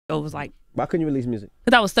So it was like, why couldn't you release music?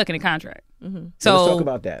 because I was stuck in a contract. So let's talk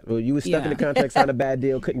about that. Well, you were stuck in the contract, signed a bad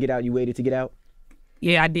deal, couldn't get out. You waited to get out.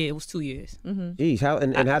 Yeah, I did. It was 2 years. Jeez, how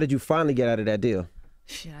and how did you finally get out of that deal?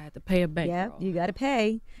 Shit, I had to pay it back. Yeah, you got to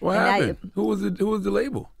pay. What happened? Who was the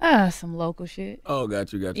label? Some local shit. Oh,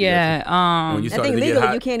 got you. Yeah. When you I started think to get legally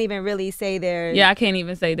hot. you can't even really say their. Yeah, I can't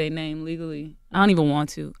even say their name legally. I don't even want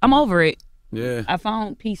to. I'm over it. Yeah. I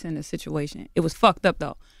found peace in the situation. It was fucked up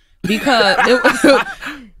though, because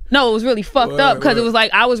it was really fucked up because it was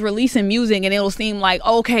like I was releasing music and it'll seem like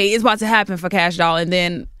okay, it's about to happen for Kash Doll, and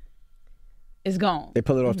then it's gone. They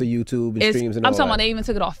pull it off the YouTube and streams and all I'm talking that. about they even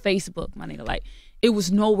took it off Facebook, my nigga. Like it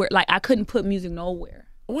was nowhere. Like I couldn't put music nowhere.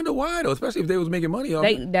 I wonder why though, especially if they was making money off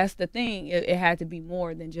it. That's the thing. It had to be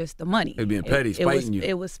more than just the money. It being petty, spiting you.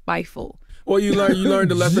 It was spiteful. Well, you learned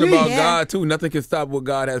the lesson about God too. Nothing can stop what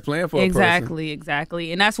God has planned for a person.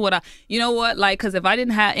 Exactly. And that's what you know what, like, because if I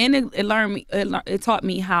didn't have, and it taught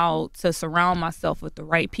me how to surround myself with the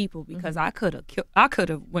right people, because I could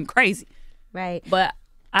have went crazy. Right. But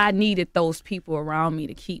I needed those people around me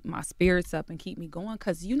to keep my spirits up and keep me going.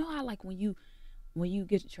 Because you know how, like, when you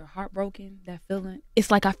get your heart broken, that feeling, it's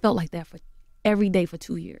like I felt like that for every day for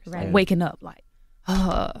 2 years. Right. Like waking up like,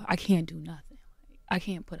 I can't do nothing. I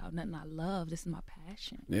can't put out nothing I love. This is my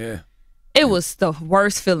passion. Yeah. It was the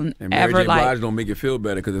worst feeling And Mary ever. J. Blige don't make it feel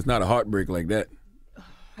better because it's not a heartbreak like that.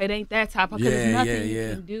 It ain't that type of, because there's nothing you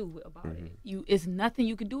can do about it. It's nothing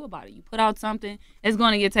you can do about it. You put out something, it's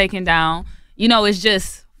going to get taken down. You know, it's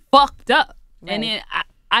just fucked up. Right. And then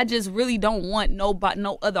I just really don't want no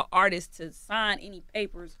other artist to sign any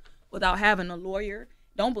papers without having a lawyer.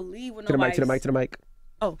 Don't believe what nobody. To the mic.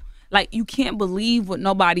 Oh. Like, you can't believe what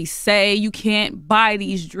nobody say. You can't buy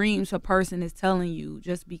these dreams a person is telling you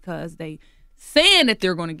just because they saying that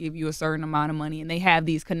they're going to give you a certain amount of money and they have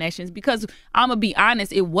these connections. Because I'm going to be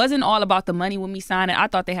honest, it wasn't all about the money when me signing. I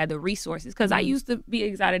thought they had the resources because I used to be an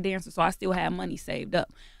exotic dancer, so I still had money saved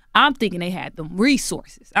up. I'm thinking they had the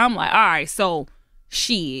resources. I'm like, all right, so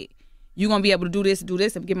shit, you going to be able to do this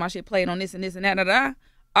and get my shit played on this and that.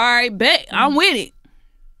 All right, bet. I'm with it.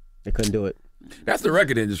 They couldn't do it. That's the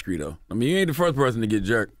record industry, though. I mean, you ain't the first person to get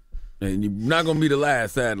jerked, and you're not gonna be the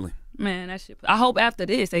last, sadly. Man, that shit. I hope after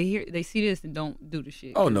this they see this and don't do the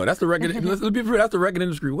shit. Oh no, that's the record. let's be real. That's the record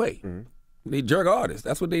industry way. They jerk artists.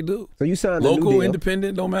 That's what they do. So you signed local, a new deal.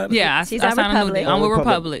 Independent, don't matter. Yeah, I signed a new deal. I'm with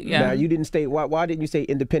Republic. Yeah. Now you didn't stay. Why didn't you stay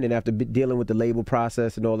independent after dealing with the label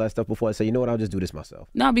process and all that stuff before? I say, you know what, I'll just do this myself.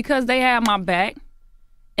 No, because they had my back,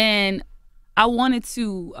 and I wanted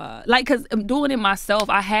to because I'm doing it myself.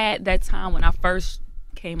 I had that time when I first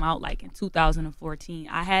came out, like in 2014.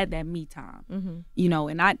 I had that me time, you know,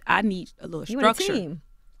 and I need a little structure. You want a team.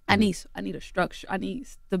 I need a structure. I need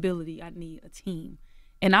stability. I need a team,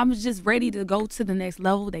 and I was just ready to go to the next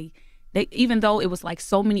level. They even though it was like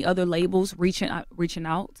so many other labels reaching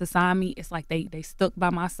out to sign me, it's like they stuck by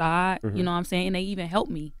my side. You know what I'm saying? And they even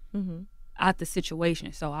helped me out the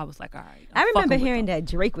situation. So I was like, all right. I remember hearing that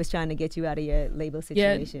Drake was trying to get you out of your label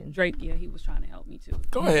situation. Yeah, Drake. Yeah, he was trying to help me too.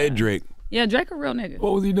 Go ahead, Drake. Yeah, Drake a real nigga.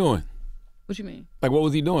 What was he doing? What you mean? Like, what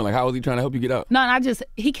was he doing? Like, how was he trying to help you get out? No, and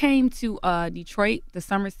he came to Detroit, the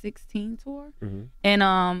Summer 16 tour,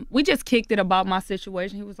 and we just kicked it about my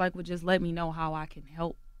situation. He was like, well, just let me know how I can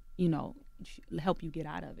help, you know, help you get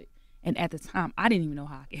out of it. And at the time, I didn't even know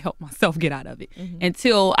how I could help myself get out of it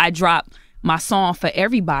until I dropped my song For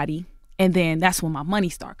Everybody. And then that's when my money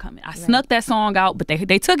started coming. I snuck that song out, but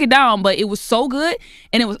they took it down. But it was so good,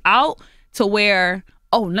 and it was out to where,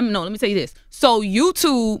 let me tell you this. So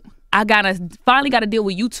YouTube, I finally got to deal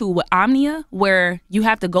with YouTube with Omnia, where you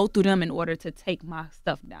have to go through them in order to take my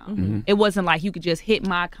stuff down. It wasn't like you could just hit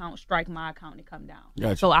my account, strike my account, and come down.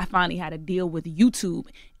 Gotcha. So I finally had to deal with YouTube,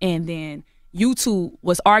 and then YouTube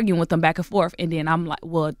was arguing with them back and forth. And then I'm like,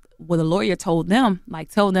 well, the lawyer told them,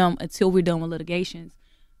 like, tell them until we're done with litigations,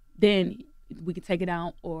 then we could take it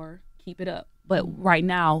down or keep it up. But right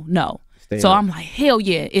now, no. I'm like, hell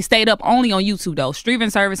yeah. It stayed up only on YouTube though.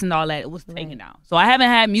 Streaming service and all that, it was taken down. So I haven't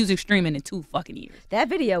had music streaming in 2 fucking years. That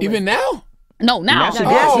video was... Even now? No, now.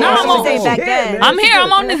 I'm on this bitch. I'm here.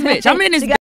 I'm on this bitch. I'm in this bitch.